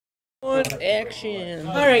On action.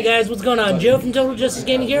 Alright guys, what's going on? Joe from Total Justice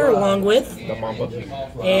Gaming here, along with... The Mamba.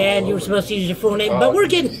 And you were supposed to use your full name, but we're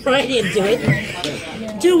getting right into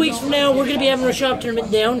it. 2 weeks from now, we're going to be having a shop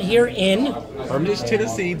tournament down here in... Hermitage,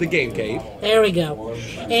 Tennessee, the Game Cave. There we go.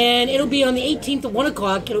 And it'll be on the 18th at 1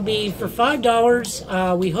 o'clock. It'll be for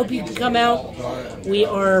 $5. We hope you can come out. We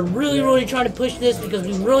are really trying to push this because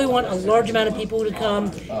we really want a large amount of people to come.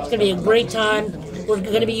 It's going to be a great time. We're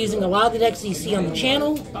going to be using a lot of the decks that you see on the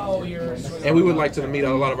channel. And we would like to meet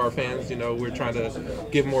a lot of our fans. You know, we're trying to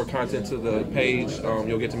give more content to the page.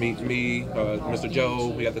 You'll get to meet me, Mr. Joe.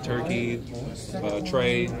 We got the Turkey,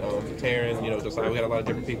 Trey, Taryn. You know, Josiah. We got a lot of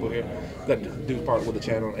different people here that do part with the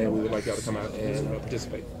channel, and we would like y'all to come out and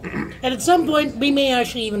participate. And at some point, we may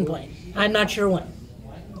actually even play. I'm not sure when.